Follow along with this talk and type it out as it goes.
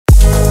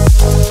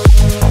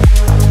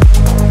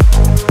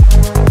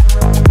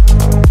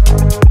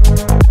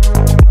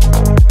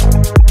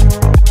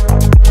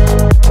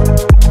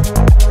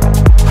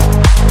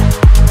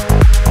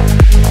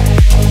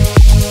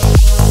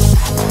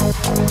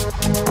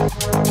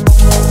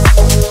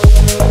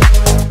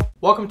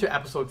Welcome to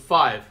episode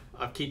 5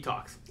 of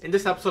KeethTalks. In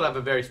this episode, I have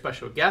a very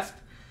special guest.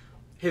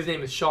 His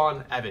name is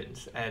Shan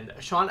Evans, and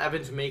Shan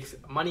Evans makes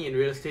money in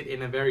real estate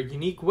in a very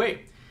unique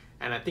way.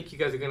 And I think you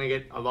guys are going to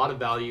get a lot of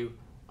value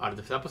out of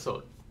this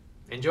episode.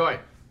 Enjoy.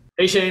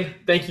 Hey Shane,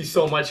 thank you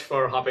so much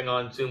for hopping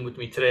on Zoom with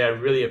me today. I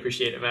really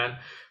appreciate it, man,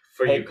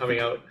 for you coming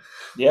out.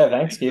 Yeah,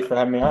 thanks, Keith, for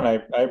having me on.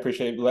 I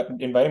appreciate you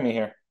inviting me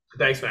here.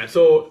 Thanks, man.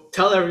 So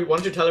why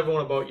don't you tell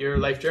everyone about your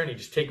life journey?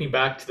 Just take me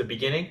back to the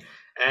beginning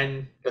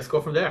and let's go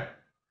from there.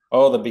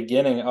 Oh, the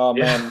beginning. Oh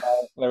Yeah. man,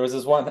 there was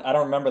this one. I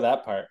don't remember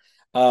that part.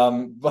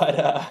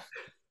 But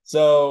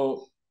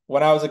so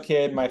when I was a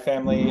kid, my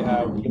family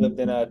we lived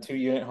in a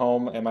 2-unit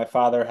home, and my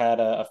father had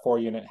a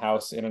 4-unit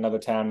house in another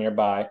town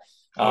nearby.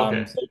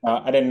 Okay.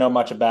 I didn't know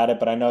much about it,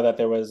 but I know that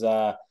there was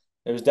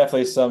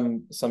definitely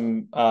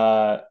some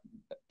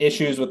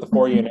issues with the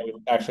 4-unit. We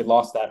actually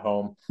lost that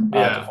home to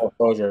Yeah.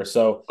 foreclosure,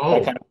 so that Oh,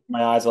 kind of opened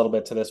my eyes a little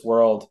bit to this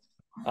world.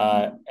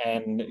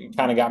 And it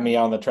kind of got me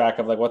on the track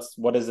of like,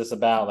 what is this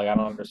about? Like, I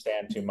don't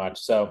understand too much.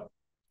 So,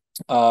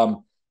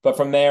 but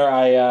from there,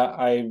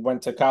 I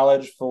went to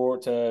college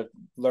to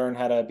learn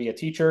how to be a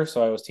teacher.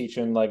 So I was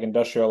teaching like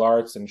industrial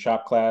arts and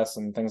shop class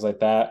and things like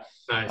that,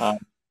 nice. uh,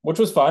 which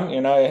was fun.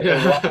 It was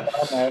a lot Yeah. of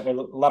fun. I had a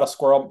lot of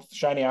squirrel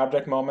shiny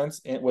object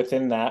moments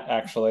within that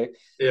actually.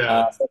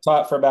 Yeah. So I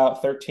taught for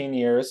about 13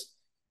 years.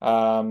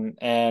 And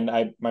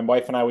my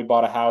wife and I, we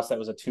bought a house that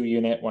was a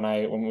 2-unit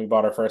when we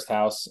bought our first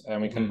house,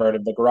 and we Mhm.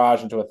 converted the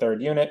garage into a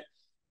third unit.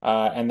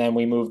 And then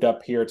we moved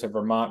up here to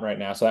Vermont right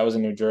now. So that was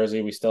in New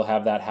Jersey. We still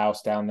have that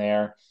house down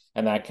there,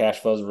 and that cash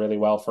flows really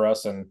well for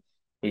us. And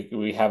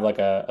we have like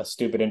a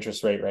stupid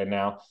interest rate right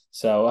now.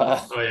 So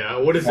Oh yeah.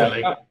 What is it uh,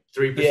 like? yeah,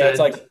 it's 3%?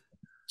 like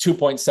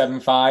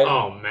 2.75.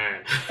 Oh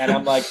man. And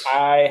I'm like,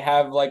 I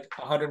have like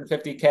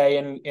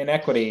 150K in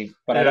equity,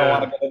 but I don't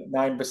want to Yeah. get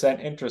 9%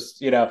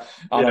 interest,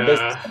 on a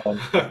business Yeah.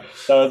 loan.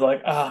 So it's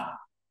like,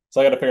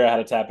 so I got to figure out how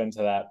to tap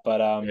into that.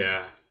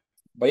 Yeah.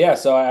 But yeah,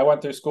 so I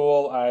went through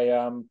school.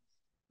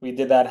 We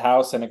did that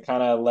house, and it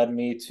kind of led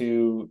me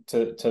to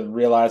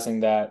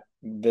realizing that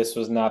this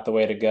was not the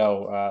way to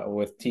go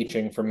with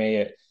teaching. For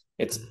me,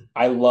 it's Mhm.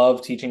 I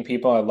love teaching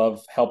people. I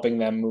love helping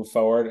them move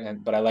forward,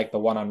 but I like the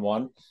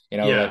one-on-one.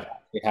 Like Yeah.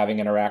 having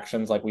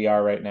interactions like we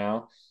are right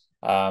now.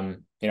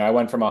 I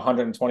went from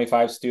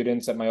 125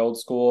 students at my old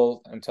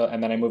school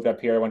and then I moved up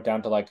here. I went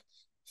down to like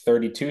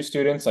 32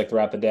 students like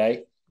throughout the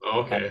day. Uh,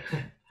 Okay.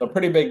 so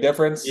pretty big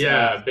difference.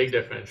 Yeah, big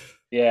difference.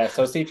 Yeah,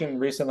 so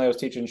I was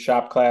teaching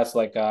shop class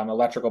like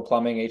electrical,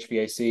 plumbing,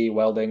 HVAC,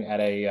 welding at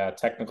a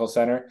technical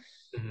center,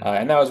 Mhm.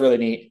 and that was really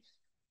neat.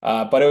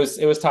 But it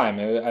was time.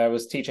 I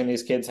was teaching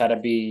these kids how to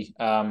be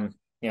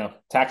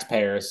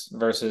taxpayers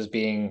versus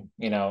being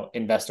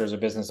investors or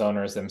business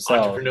owners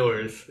themselves.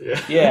 Entrepreneurs. Yeah,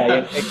 yeah, Yeah.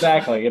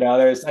 exactly. I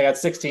got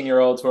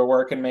 16-year-olds who are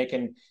working,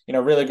 making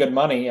really good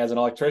money as an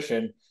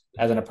electrician,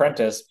 as an Mhm.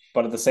 apprentice.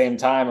 But at the same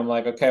time, I'm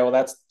like, okay, well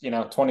that's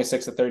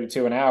 26 to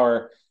 32 an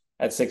hour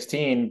at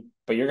 16,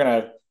 but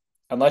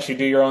unless you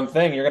do your own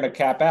thing, you're gonna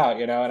cap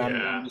out, and I'm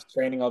Yeah. just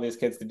training all these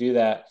kids to do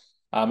that.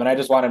 And I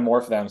just wanted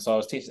more for them. So I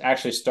was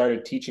actually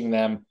started teaching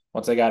them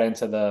once I got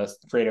into the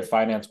creative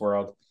finance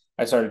world.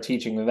 I started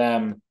teaching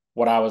them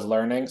what I was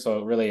learning.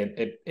 So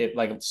it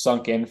like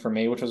sunk in for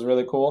me, which was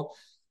really cool.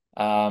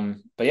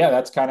 But yeah,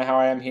 that's kind of how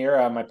I am here.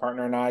 My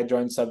partner and I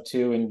joined Sub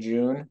 2 in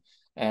June,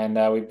 and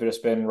we've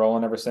just been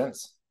rolling ever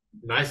since.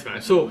 Nice,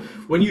 man. So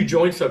when you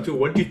joined Sub 2,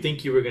 what did you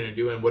think you were gonna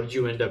do and what did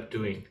you end up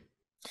doing?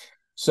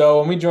 So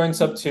when we joined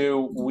Sub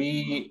 2,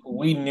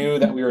 we knew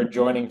that we were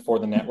joining for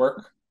the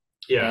network,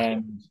 Yeah.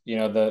 and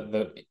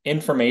the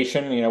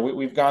information,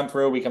 we've gone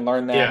through. We can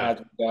learn that Yeah. as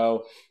we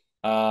go.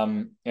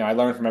 I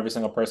learn from every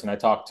single person I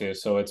talk to,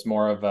 so it's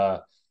more of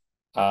a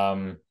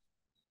um,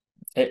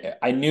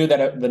 I knew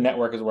that the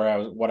network is what I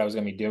was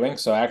going to be doing.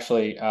 So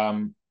actually,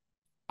 I'm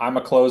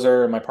a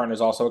closer. My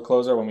partner's also a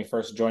closer. When we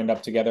first joined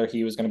up together,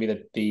 he was going to be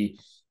the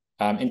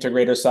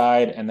integrator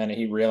side, and then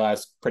he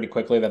realized pretty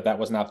quickly that that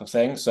was not the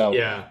thing. So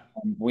Yeah.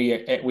 we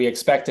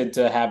expected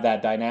to have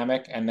that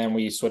dynamic, and then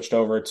we switched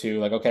over to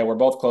like, okay, we're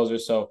both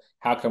closers, so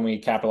how can we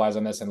capitalize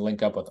on this and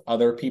link up with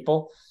other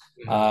people?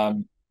 Mhm.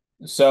 Um,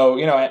 so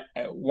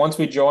once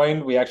we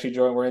joined, we actually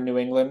joined. We're in New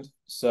England,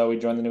 so we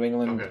joined the New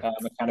England Okay.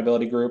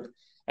 accountability group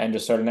and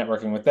just started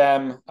networking with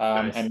them.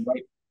 Nice. And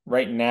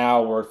right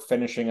now we're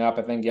finishing up.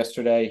 I think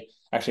yesterday,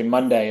 actually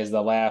Monday, is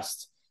the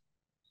last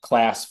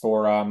class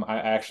for. I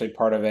actually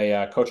part of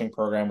a coaching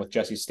program with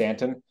Jesse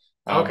Stanton.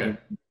 Okay.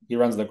 He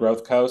runs the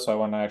Growth Co. So I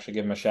want to actually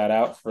give him a shout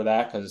out for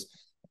that because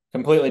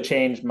completely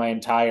changed my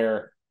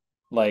entire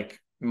like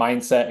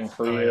mindset and Oh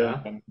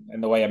career yeah.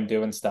 and the way I'm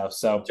doing stuff.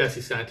 So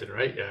Jesse Stanton,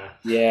 right? Yeah.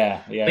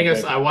 yeah, I yeah, think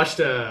great. I watched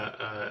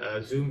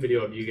a Zoom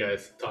video of you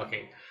guys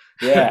talking.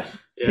 Yeah,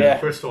 Yeah, the yeah.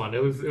 first one.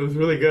 It was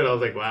really good. I was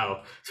like,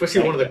 wow.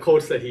 Especially one Thank of the you.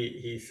 quotes that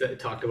he said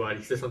talked about.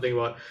 He said something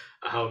about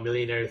how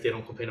millionaires they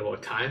don't complain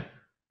about time.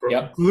 Bro,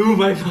 Yep. blew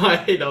my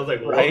mind. I was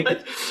like, Right.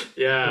 what?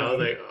 Yeah, I was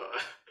Right. like, oh.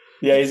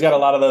 Yeah, he's got a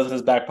lot of those in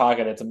his back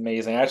pocket. It's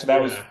amazing. Actually,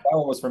 Yeah, that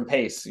one was from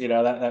Pace. That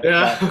yeah.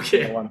 that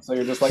Okay. one. So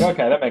you're just like,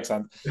 okay, that makes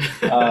sense.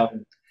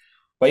 Um,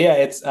 but yeah,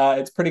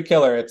 it's pretty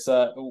killer.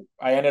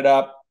 I ended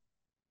up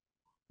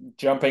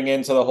jumping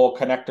into the whole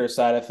connector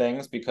side of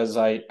things because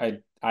I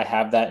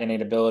have that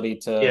innate ability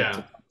to Yeah.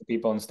 talk to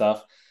people and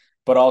stuff.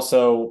 But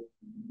also,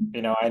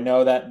 I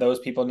know that those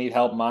people need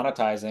help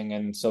monetizing,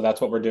 and so that's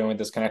what we're doing with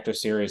this connector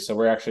series. So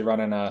we're actually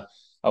running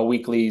a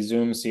weekly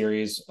Zoom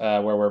series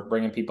where we're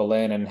bringing people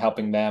in and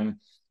helping them.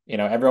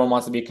 Everyone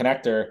wants to be a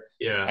connector,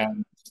 Yeah.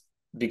 and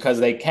because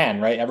they can,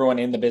 right? Everyone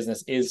in the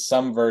business is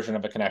some version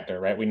of a connector,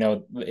 right? We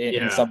know in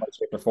Yeah. some way,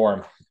 shape, or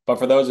form. But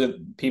for those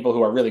people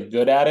who are really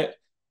good at it,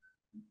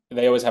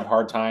 they always have a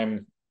hard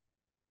time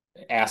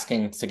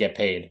asking to get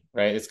paid,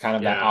 right? It's kind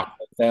of that Yeah.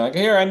 awkward thing, like,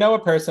 here, I know a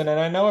person and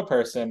I know a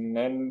person,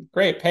 and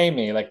great, pay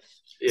me. Like,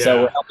 so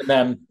we're Yeah. helping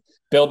them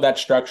build that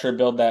structure,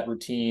 build that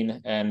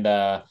routine, and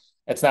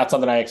it's not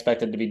something I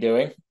expected to be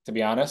doing, to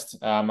be honest.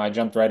 I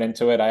jumped right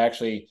into it. I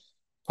actually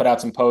put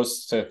out some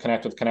posts to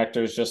connect with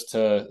connectors just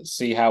to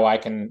see how I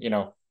can,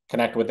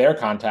 connect with their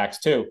contacts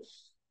too.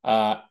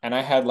 And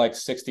I had like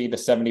 60 to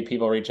 70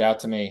 people reach out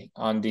to me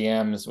on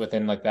DMs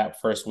within like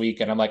that first week.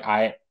 And I'm like,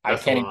 I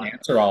That's a can't even lot.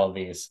 answer all of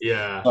these.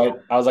 Yeah. So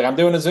I was like, I'm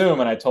doing a Zoom.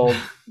 And I told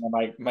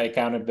my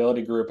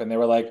accountability group, and they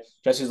were like,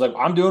 Jesse's like,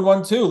 I'm doing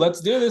one too. Let's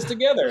do this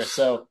together.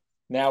 So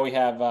now we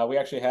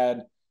actually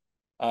had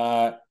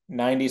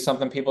 90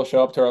 something people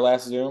show up to our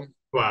last Zoom.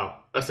 Wow.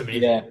 That's Yeah,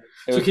 amazing. it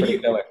So was pretty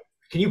killer.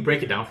 can you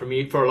break it down for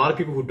me? For a lot of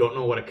people who don't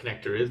know what a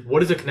connector is,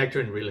 what is a connector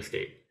in real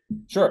estate?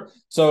 Sure.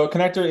 So a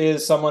connector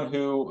is someone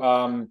who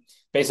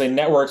basically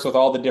networks with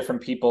all the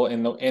different people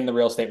in the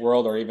real estate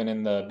world, or even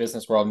in the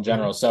business world in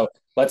general. Hmm. So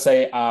let's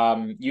say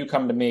you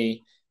come to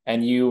me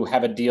and you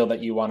have a deal that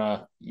you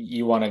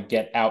wanna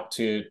get out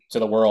to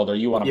the world, or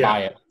you want to Yeah. buy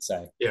it, let's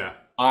say. Yeah.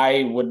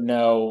 I would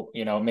know,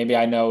 maybe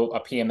I know a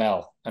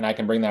PML, and I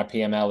can bring that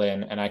PML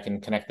in, and I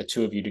can connect the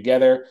two of you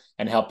together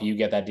and help you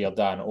get that deal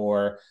done.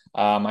 Or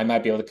I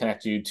might be able to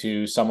connect you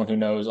to someone who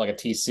knows, like a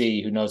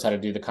TC, who knows how to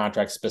do the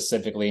contract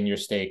specifically in your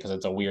state because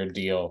it's a weird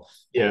deal.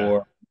 Yeah.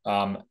 Or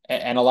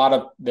and a lot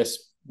of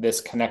this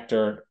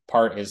connector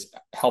part is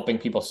helping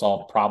people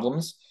solve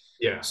problems.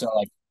 Yeah. So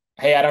like,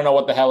 hey, I don't know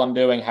what the hell I'm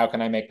doing. How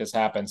can I make this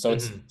happen? So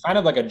it's Hmm. kind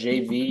of like a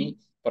JV,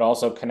 but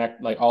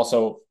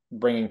also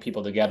bringing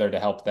people together to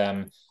help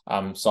them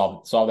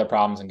solve their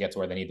problems and get to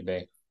where they need to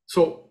be.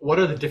 So what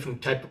are the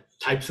different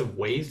types of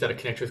ways that a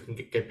connector can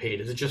get paid?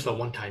 Is it just a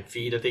one-time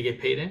fee that they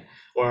get paid in,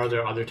 or are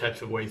there other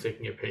types of ways they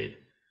can get paid?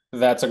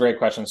 That's a great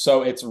question.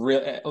 So it's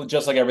real,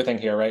 just like everything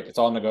here, right? It's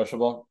all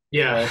negotiable,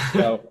 Yeah. right?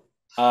 So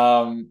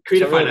so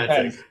Creative it really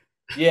financing. depends.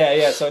 Yeah,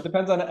 yeah. So it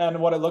depends on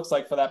what it looks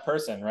like for that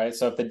person, right?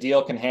 So if the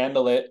deal can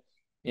handle it,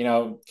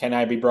 can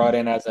I be brought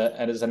in as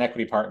an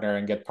equity partner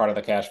and get part of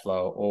the cash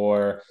flow,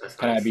 or That's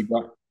can I nice.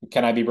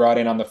 be brought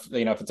in on the,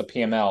 if it's a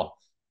PML,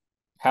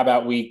 how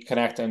about we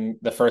connect in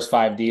the first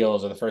 5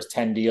 deals or the first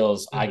 10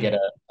 deals, I get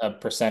Hmm. a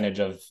percentage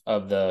of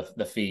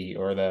the fee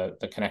or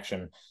the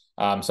connection.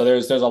 So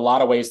there's a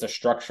lot of ways to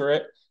structure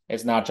it.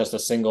 It's not just a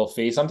single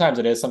fee. Sometimes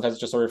it is, sometimes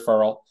it's just a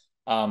referral.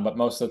 But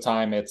most of the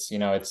time it's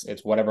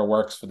whatever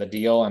works for the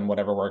deal and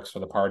whatever works for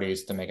the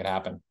parties to make it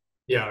happen.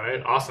 Yeah,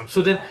 right. Awesome.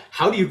 So then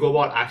how do you go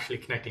about actually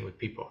connecting with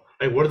people?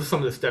 Like what are some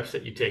of the steps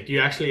that you take? Do you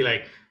actually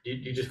like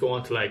you just go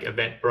onto like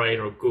Eventbrite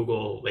or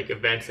Google like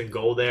events and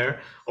go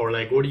there? Or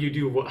like what do you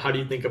do? How do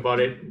you think about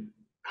it?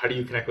 How do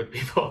you connect with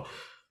people?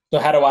 So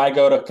how do I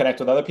go to connect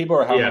with other people,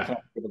 or how am I Yeah.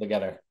 connecting people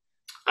together?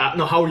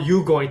 No, how are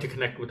you going to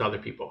connect with other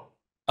people?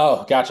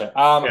 Oh, gotcha.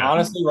 Yeah.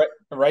 Honestly,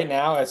 right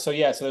now, so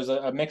there's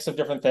a mix of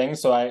different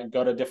things. So I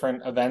go to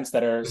different events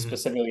that are Hmm.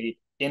 specifically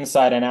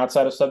inside and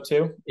outside of Sub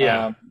Two.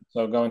 Yeah.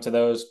 So going to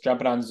those,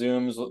 jumping on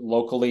Zooms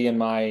locally in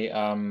my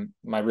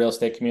real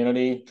estate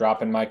community,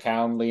 dropping my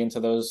Calendly into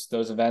those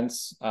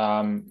events,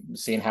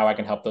 seeing how I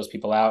can help those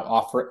people out,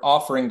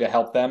 offering to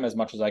help them as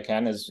much as I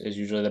can is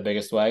usually the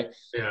biggest way.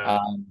 Yeah.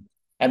 Um,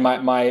 and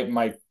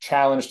my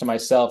challenge to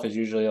myself is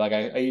usually like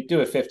I do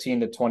a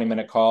 15 to 20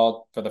 minute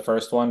call for the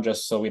first one,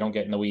 just so we don't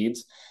get in the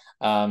weeds.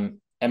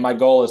 And my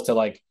goal is to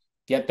like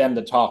get them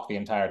to talk the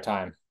entire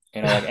time,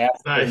 like ask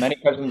as Nice. many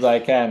questions as I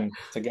can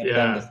to get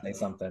them to Yeah. say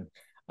something,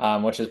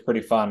 which is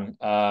pretty fun.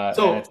 And it's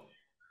So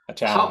a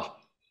challenge.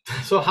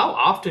 how how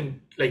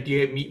often like do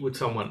you meet with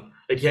someone?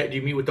 Like yeah, do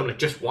you meet with them like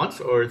just once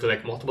or is it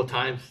like multiple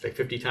times, like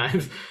 50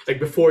 times, like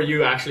before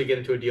you actually get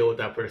into a deal with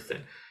that person?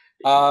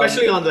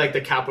 Especially Um, on like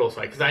the capital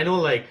side, because I know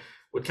like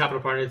with capital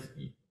partners,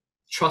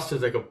 trust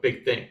is like a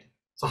big thing.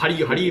 So how do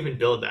you even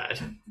build that?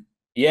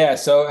 Yeah,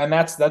 so and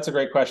that's a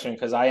great question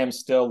because I am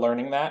still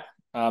learning that,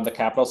 the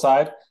capital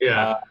side.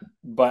 Yeah, Uh,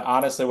 but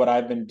honestly, what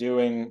I've been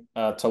doing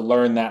to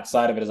learn that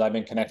side of it is I've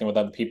been connecting with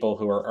other people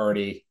who are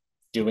already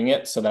doing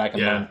it so that I can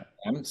learn yeah,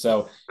 from them.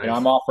 So, nice.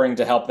 I'm offering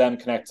to help them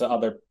connect to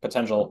other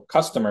potential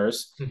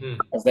customers Hmm.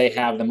 because they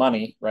have the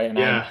money, right? And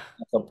I Yeah,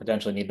 also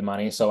potentially need the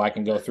money, so I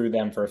can go through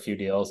them for a few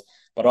deals,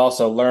 but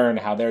also learn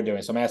how they're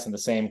doing. So I'm asking the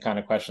same kind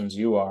of questions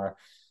you are.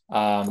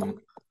 Um,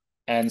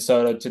 and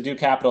so to do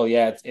capital,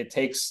 yeah, it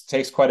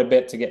takes quite a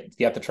bit to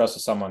get the trust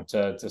of someone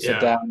to sit yeah.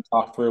 down,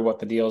 talk through what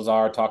the deals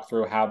are, talk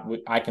through how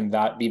I can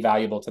be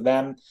valuable to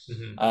them,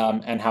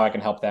 Hmm. and how I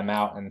can help them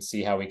out and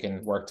see how we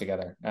can work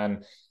together.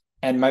 And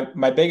And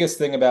my biggest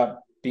thing about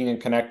being a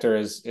connector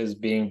is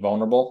being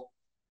vulnerable.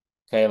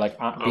 Okay, like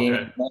being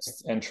Okay.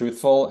 honest and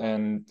truthful,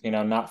 and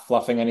not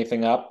fluffing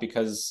anything up,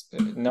 because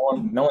no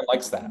one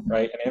likes that,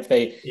 right? And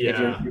if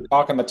Yeah. you're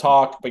talking the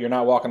talk but you're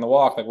not walking the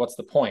walk, like what's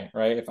the point,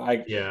 right? If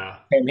I Yeah.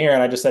 came here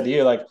and I just said to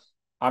you, like,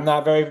 I'm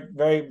not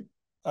very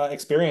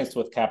experienced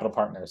with capital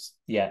partners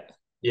yet,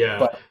 Yeah.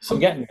 but I'm So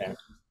getting there.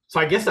 so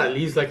I guess that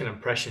leaves like an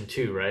impression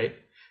too, right?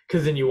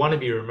 Because then you want to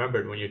be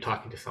remembered when you're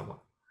talking to someone.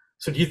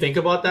 So do you think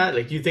about that?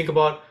 Like, do you think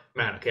about,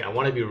 man, okay, I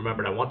want to be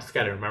remembered. I want this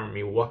guy to remember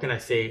me. What can I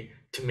say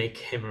to make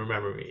him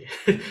remember me?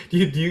 Do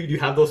you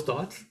have those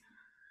thoughts?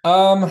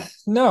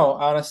 No,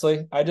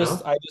 honestly,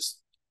 No?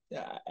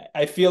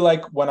 I feel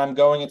like when I'm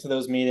going into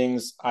those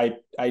meetings, I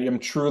am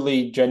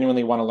truly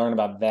genuinely want to learn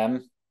about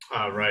them,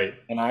 Right.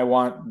 and I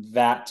want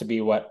that to be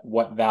what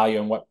value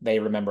and what they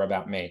remember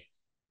about me.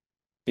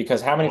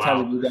 Because how many times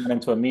have Wow. you gone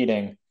into a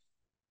meeting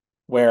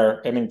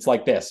where, I mean, it's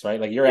like this, right?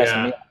 Like, you're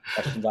asking me Yeah.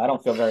 questions. I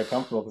don't feel very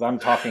comfortable because I'm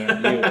talking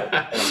at you.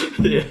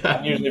 I'm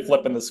Yeah. usually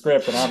flipping the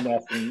script and I'm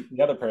asking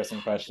the other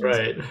person questions.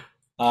 Right.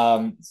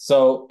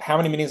 So how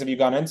many meetings have you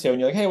gone into and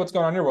you're like, hey, what's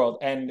going on in your world?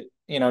 And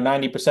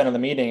 90% of the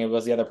meeting, it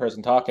was the other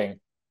person talking. And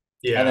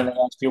then Yeah. they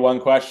ask you one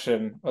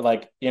question,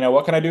 like,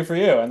 what can I do for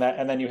you? And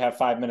then you have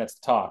 5 minutes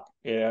to talk.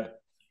 Yeah.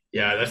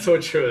 Yeah, that's so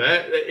true.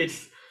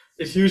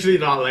 It's usually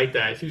not like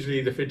that. It's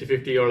usually the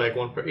 50-50 or like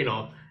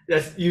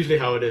that's usually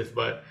how it is.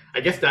 But I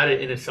guess that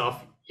in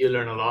itself, you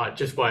learn a lot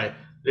just by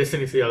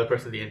listening to the other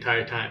person the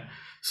entire time.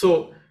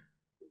 So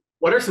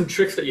what are some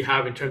tricks that you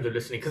have in terms of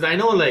listening? Because I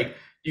know like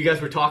you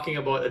guys were talking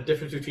about a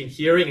difference between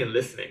hearing and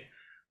listening,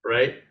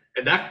 right?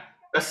 And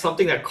that's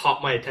something that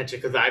caught my attention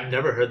because I've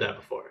never heard that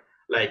before.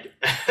 Like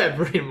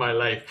ever in my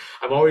life.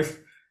 I've always,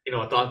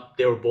 thought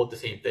they were both the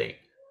same thing.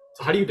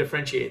 So how do you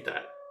differentiate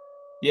that?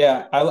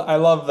 Yeah, I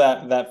love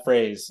that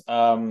phrase.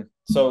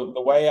 So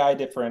the way I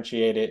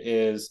differentiate it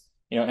is,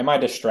 am I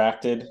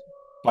distracted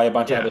by a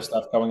bunch of other Yeah.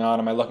 stuff going on?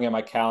 Am I looking at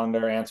my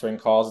calendar, answering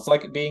calls? It's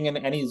like being in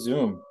any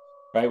Zoom,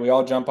 right? We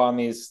all jump on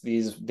these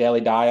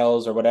daily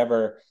dials or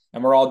whatever,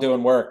 and we're all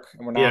doing work,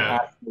 and we're not Yeah.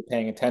 actually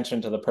paying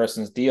attention to the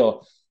person's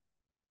deal.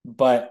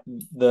 But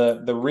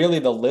the really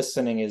the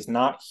listening is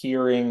not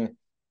hearing,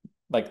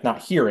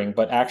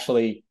 but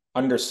actually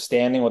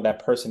understanding what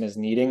that person is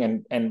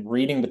needing, and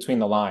reading between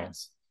the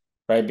lines,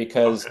 right?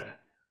 Because Okay.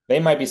 they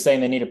might be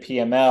saying they need a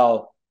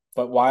PML,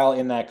 but while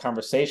in that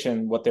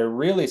conversation, what they're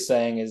really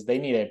saying is they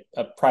need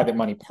a private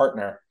money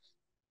partner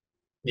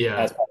Yeah.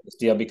 as part of this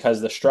deal,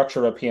 because the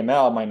structure of a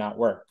PML might not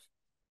work,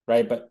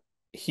 right? But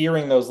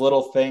hearing those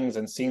little things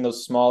and seeing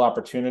those small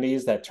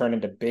opportunities that turn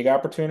into big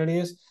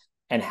opportunities,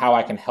 and how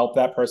I can help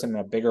that person in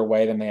a bigger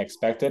way than they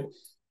expected,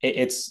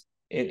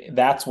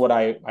 that's what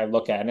I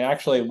look at. And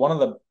actually, one of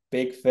the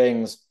big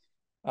things,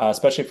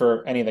 especially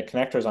for any of the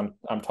connectors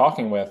I'm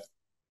talking with,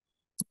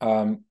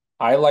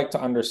 I like to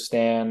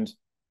understand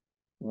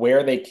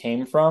where they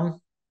came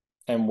from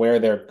and where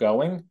they're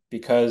going,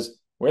 because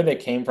where they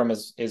came from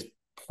is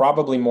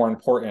probably more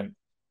important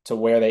to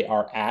where they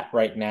are at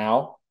right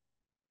now.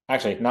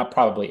 Actually, not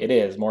probably, it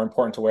is more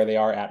important to where they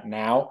are at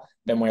now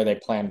than where they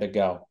plan to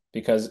go.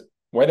 Because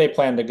where they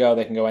plan to go,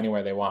 they can go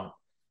anywhere they want.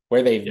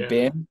 Where they've Yeah.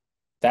 been,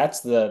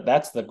 that's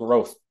the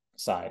growth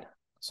side.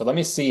 So let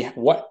me see,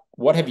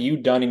 what have you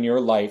done in your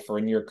life or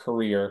in your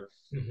career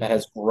that Hmm.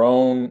 has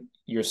grown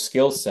your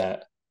skill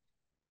set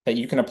that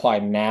you can apply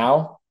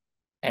now,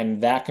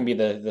 and that can be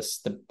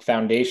the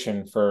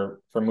foundation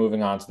for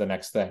moving on to the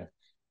next thing,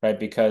 right?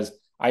 Because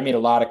I meet a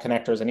lot of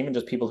connectors and even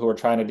just people who are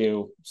trying to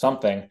do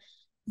something,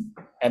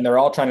 and they're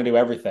all trying to do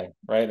everything,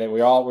 right? That we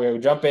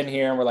jump in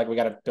here and we're like, we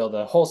got to build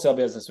a wholesale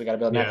business, we got to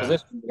build an Yeah.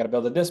 acquisition, we got to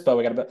build a dispo,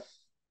 we got to build.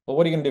 Well,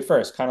 what are you going to do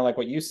first? Kind of like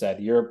what you said.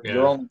 Your Yeah.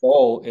 only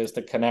goal is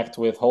to connect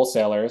with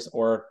wholesalers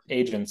or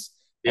agents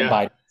and Yeah.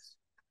 buy,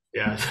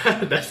 Yeah.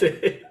 That's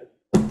it.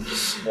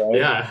 right?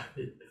 Yeah.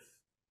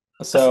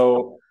 That's-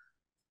 So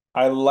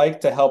I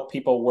like to help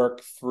people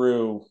work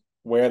through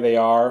where they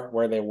are,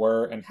 where they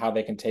were, and how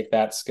they can take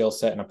that skill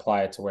set and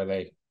apply it to where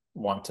they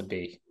want to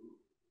be.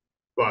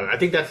 Well, I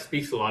think that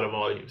speaks a lot of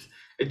volumes.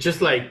 It's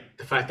just like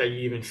the fact that you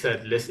even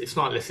said it's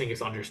not listening,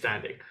 it's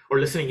understanding, or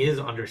listening is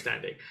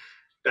understanding.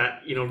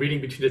 That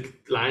reading between the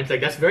lines, like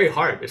that's very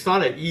hard. It's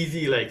not an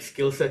easy like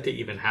skill set to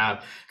even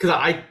have. Because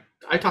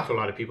I talk to a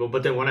lot of people,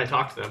 but then when I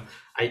talk to them,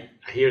 I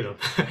hear them.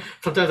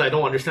 Sometimes I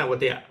don't understand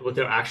what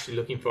they're actually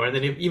looking for, and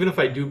then even if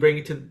I do bring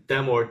it to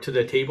them or to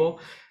the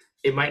table,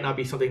 it might not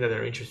be something that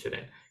they're interested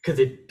in because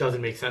it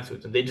doesn't make sense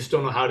with them. They just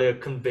don't know how to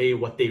convey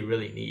what they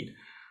really need.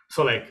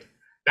 So like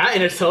that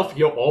in itself,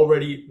 you're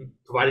already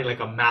providing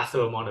like a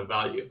massive amount of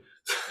value.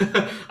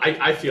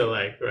 I feel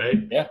like, right?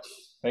 Yeah,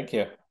 thank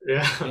you.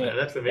 Yeah, Yeah, man,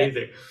 that's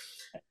amazing.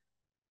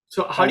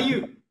 So how do and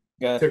you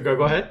yeah, so go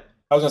ahead?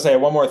 I was gonna say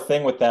one more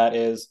thing with that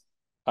is,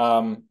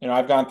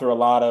 I've gone through a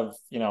lot of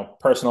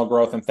personal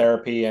growth and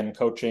therapy and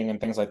coaching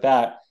and things like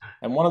that.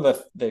 And one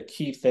of the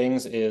key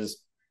things is,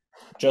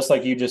 just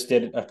like you just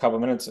did a couple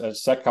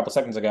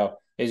seconds ago,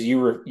 is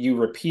you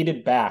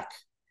repeated back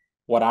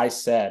what I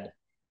said,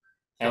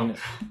 Oh,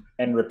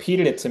 and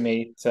repeated it to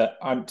me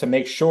to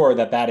make sure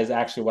that that is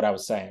actually what I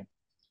was saying.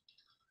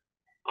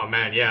 oh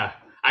man, yeah.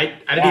 I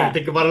didn't even That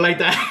think about it like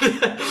that.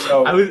 I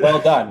so was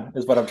well done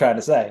is what I'm trying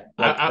to say.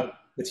 Like I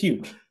it's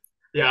huge.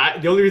 yeah,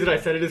 the only reason I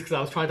said it is because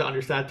I was trying to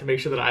understand to make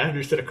sure that I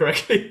understood it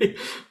correctly.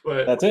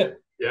 But That's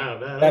it. yeah,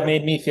 man. That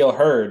made me feel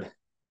heard.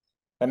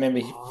 That made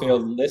me feel Oh,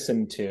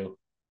 listened to.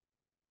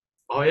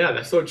 oh yeah,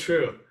 that's so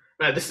true.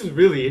 Man, this is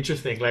really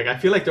interesting. Like I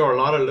feel like there are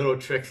a lot of little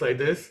tricks like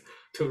this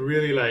to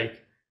really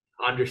like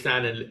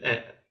understand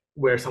and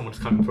where someone's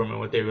coming from and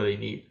what they really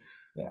need.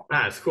 Yeah.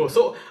 Man, it's cool.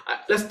 So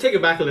let's take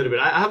it back a little bit.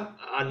 I have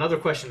another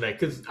question, like,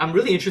 because I'm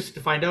really interested to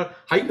find out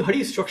how do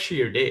you structure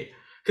your day?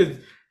 Because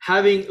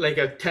having like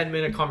a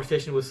 10-minute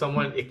conversation with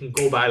someone, it can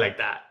go by like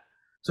that.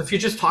 So if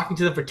you're just talking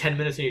to them for 10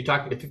 minutes and you're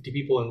talking to 50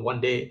 people in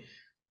one day,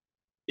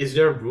 is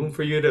there room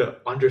for you to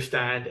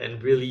understand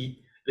and really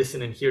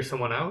listen and hear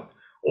someone out?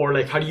 Or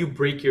like, how do you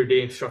break your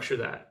day and structure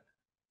that?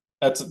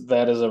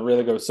 That is a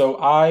really good. So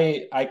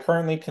I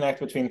currently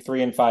connect between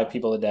 3 and 5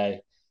 people a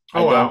day. I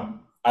Oh don't wow.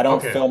 I don't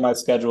Okay. fill my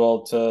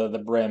schedule to the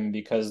brim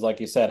because, like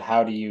you said,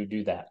 how do you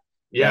do that?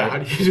 Yeah. Right? How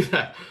do you do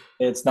that?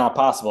 It's not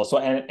possible. So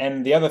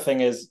and the other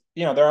thing is,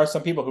 there are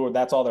some people who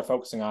that's all they're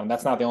focusing on.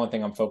 That's not the only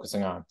thing I'm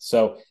focusing on.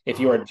 So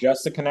if you are Oh,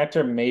 just a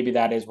connector, maybe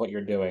that is what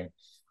you're doing.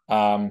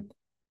 Um,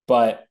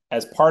 but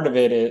as part of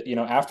it,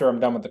 after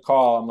I'm done with the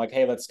call, I'm like,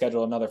 hey, let's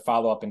schedule another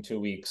follow up in 2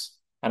 weeks,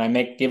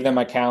 and give them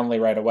my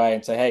Calendly right away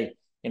and say, hey,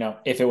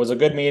 if it was a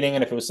good meeting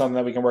and if it was something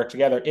that we can work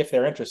together, if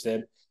they're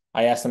interested,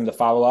 I ask them to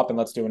follow up and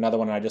let's do another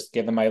one. And I just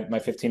give them my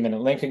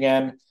 15-minute link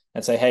again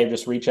and say, hey,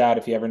 just reach out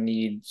if you ever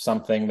need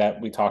something that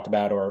we talked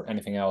about or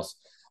anything else.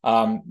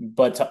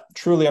 But to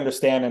truly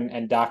understand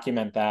and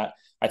document that,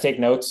 I take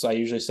notes. I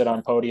usually sit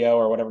on Podio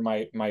or whatever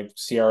my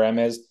CRM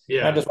is, and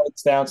I yeah. just write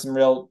down some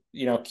real,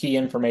 key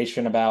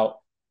information about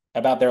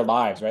their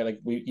lives, right? Like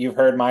you've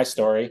heard my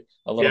story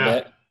a little Yeah.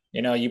 bit.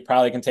 You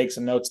probably can take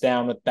some notes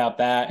down about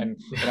that.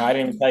 And, I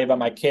didn't even tell you about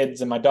my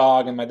kids and my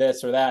dog and my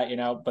this or that,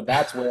 but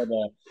that's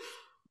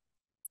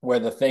where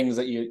the things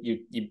that you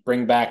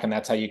bring back, and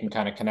that's how you can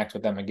kind of connect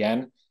with them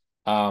again.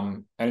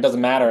 And it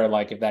doesn't matter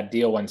like if that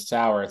deal went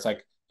sour. It's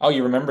like, oh,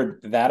 you remembered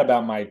that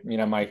about my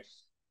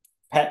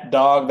pet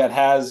dog that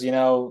has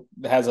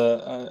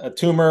a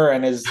tumor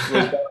and was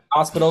in the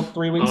hospital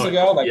 3 weeks Oh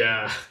ago. Like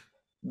yeah.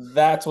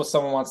 that's what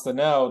someone wants to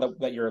know,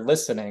 that you're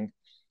listening.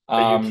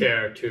 That you Um,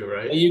 care too,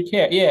 right? you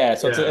can't, yeah.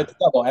 So Yeah. it's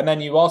double, and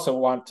then you also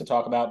want to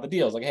talk about the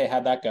deals, like, hey,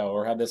 how'd that go,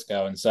 or how'd this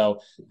go? And so,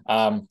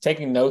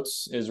 taking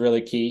notes is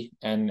really key,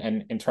 and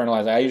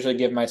internalize. I usually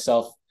give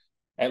myself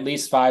at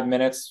least 5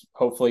 minutes,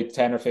 hopefully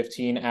 10 or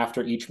 15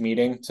 after each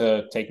meeting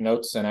to take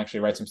notes and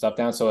actually write some stuff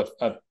down. So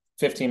a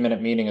 15-minute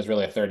meeting is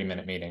really a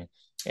 30-minute meeting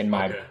in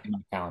my Okay.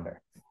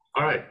 calendar.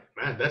 All right,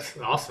 man, that's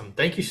awesome.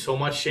 Thank you so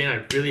much, Shane.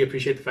 I really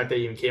appreciate the fact that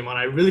you even came on.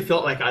 I really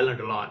felt like I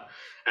learned a lot.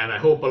 And I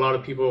hope a lot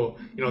of people,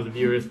 the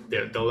viewers,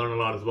 they'll learn a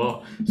lot as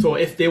well. So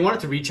if they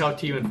wanted to reach out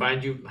to you and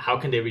find you, how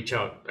can they reach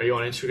out? Are you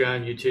on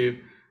Instagram, YouTube?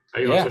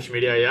 Are you on Yeah, social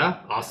media? Yeah?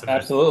 Awesome, man.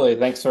 absolutely.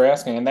 Thanks for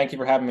asking, and thank you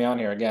for having me on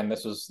here again.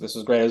 This was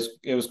great.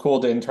 It was cool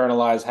to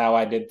internalize how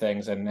I did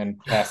things and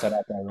pass that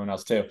out to everyone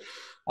else too.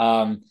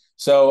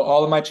 So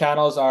all of my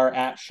channels are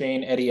at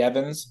Shane Eddie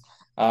Evans.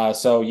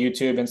 So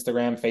YouTube,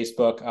 Instagram,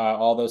 Facebook,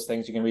 all those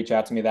things. You can reach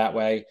out to me that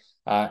way,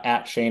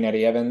 at Shane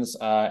Eddie Evans.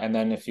 And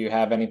then if you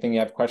have anything you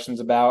have questions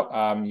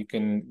about, you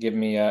can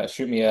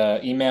shoot me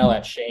a email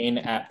at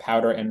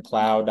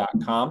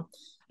shane@powderandplow.com.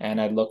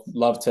 And I'd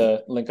love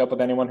to link up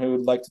with anyone who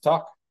would like to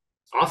talk.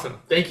 Awesome.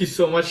 Thank you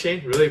so much,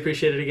 Shane. Really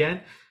appreciate it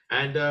again.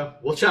 And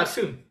we'll chat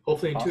soon,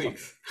 hopefully in two Awesome.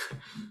 weeks.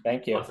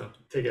 Thank you. Awesome.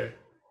 Take care.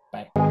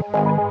 Bye.